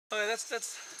Okay, that's.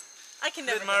 I can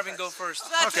never. Let Marvin go first.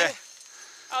 Okay.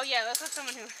 Oh yeah, let's let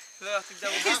someone who. Yeah, I think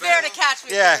that would be He's better. there to catch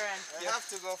me. Yeah. I have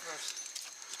to go first.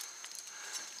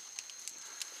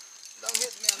 Don't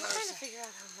hit me on I'm trying to those. figure out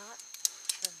how not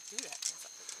to do that.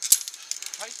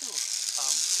 Try to.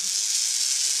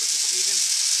 Because it's even.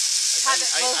 Have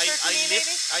it closer to me,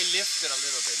 maybe? I lift it a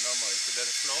little bit normally to let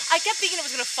it flow. I kept thinking it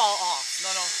was gonna fall off.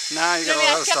 No. Nah, you got all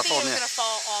that other stuff I kept thinking holding it you. was gonna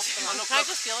fall off. No, Can I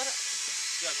just feel it?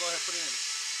 Yeah, go ahead, put it in.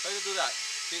 Try to do that.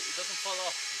 See, it doesn't fall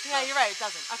off. Yeah, you're right. It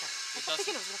doesn't. Okay. I kept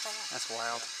thinking doesn't. it was gonna fall off. That's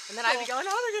wild. And then I'd be going,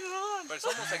 how do I get it on? But it's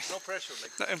almost like no pressure.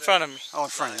 Like In front of me. Oh,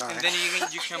 in front of you. All And right.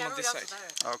 then you come on this side.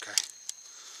 Okay.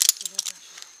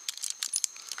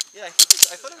 yeah,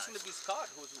 I thought it was gonna be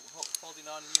Scott who was holding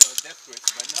on, death grip,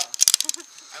 but no.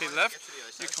 Okay, left.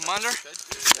 Your commander.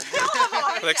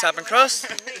 Oh, Legs up and cross.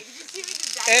 Did you see me do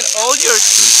that? And all your.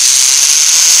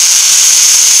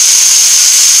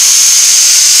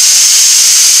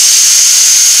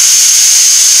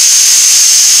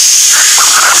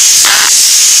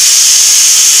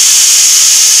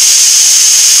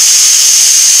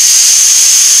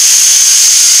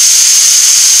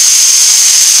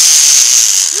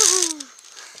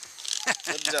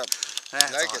 Good job.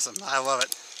 That's Like it. awesome. I love it.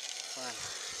 Fine.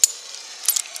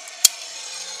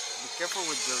 Be careful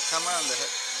with the camera on the head.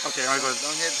 Okay, I'm going to go.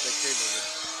 Don't hit the cable.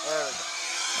 There we go.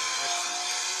 Excellent.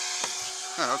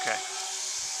 Oh, okay.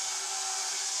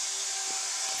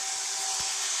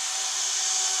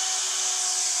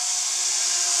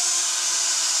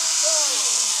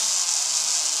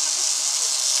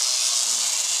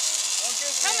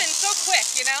 Coming so quick,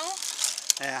 you know?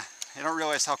 Yeah, you don't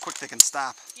realize how quick they can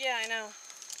stop. Yeah, I know.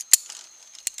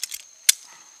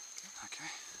 Okay.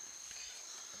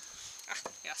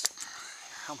 Yes.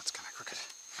 Helmet's kind of crooked.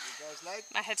 You guys like?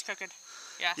 My head's crooked.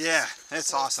 Yeah. Yeah,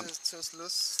 it's awesome. It's too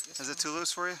loose. Is it too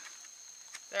loose for you?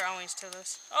 They're always too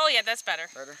loose. Oh yeah, that's better.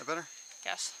 Better? That better?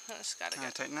 Yes. That's gotta Can I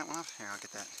go. tighten that one up? Here, I'll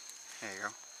get that. There you go.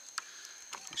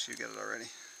 Make sure you get it already.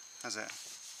 How's that?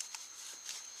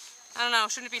 I don't know.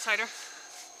 Shouldn't it be tighter?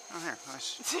 Oh, here.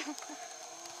 Nice.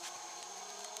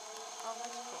 Oh,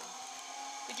 that's cool.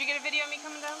 Did you get a video of me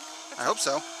coming down? I hope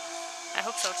so. I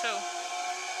hope so too.